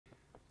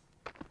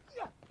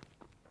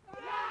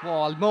Well,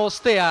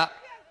 almost there.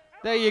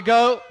 There you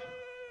go.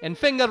 And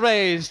finger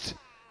raised.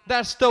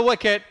 That's the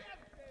wicket.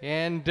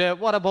 And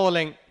what a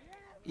bowling.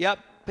 Yep,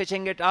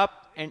 pitching it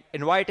up and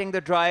inviting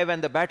the drive,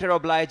 and the batter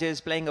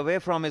obliges, playing away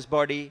from his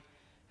body.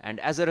 And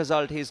as a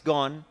result, he's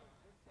gone.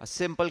 A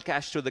simple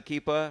catch to the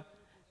keeper.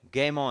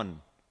 Game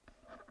on.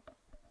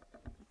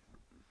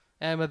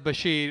 Ahmed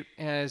Bashir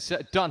has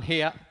done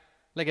here.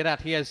 Look at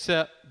that. He has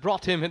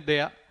brought him in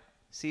there.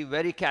 See,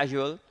 very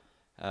casual.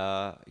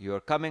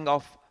 You're coming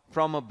off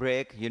from a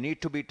break. You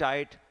need to be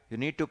tight. You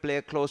need to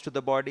play close to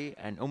the body.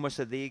 And Umar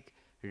Sadiq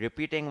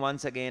repeating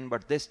once again,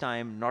 but this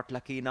time not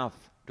lucky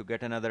enough to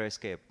get another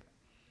escape.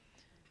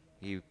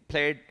 He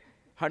played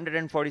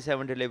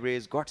 147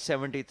 deliveries, got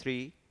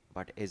 73,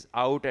 but is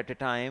out at a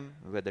time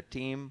where the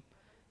team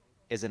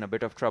is in a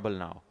bit of trouble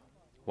now.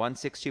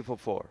 160 for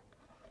 4.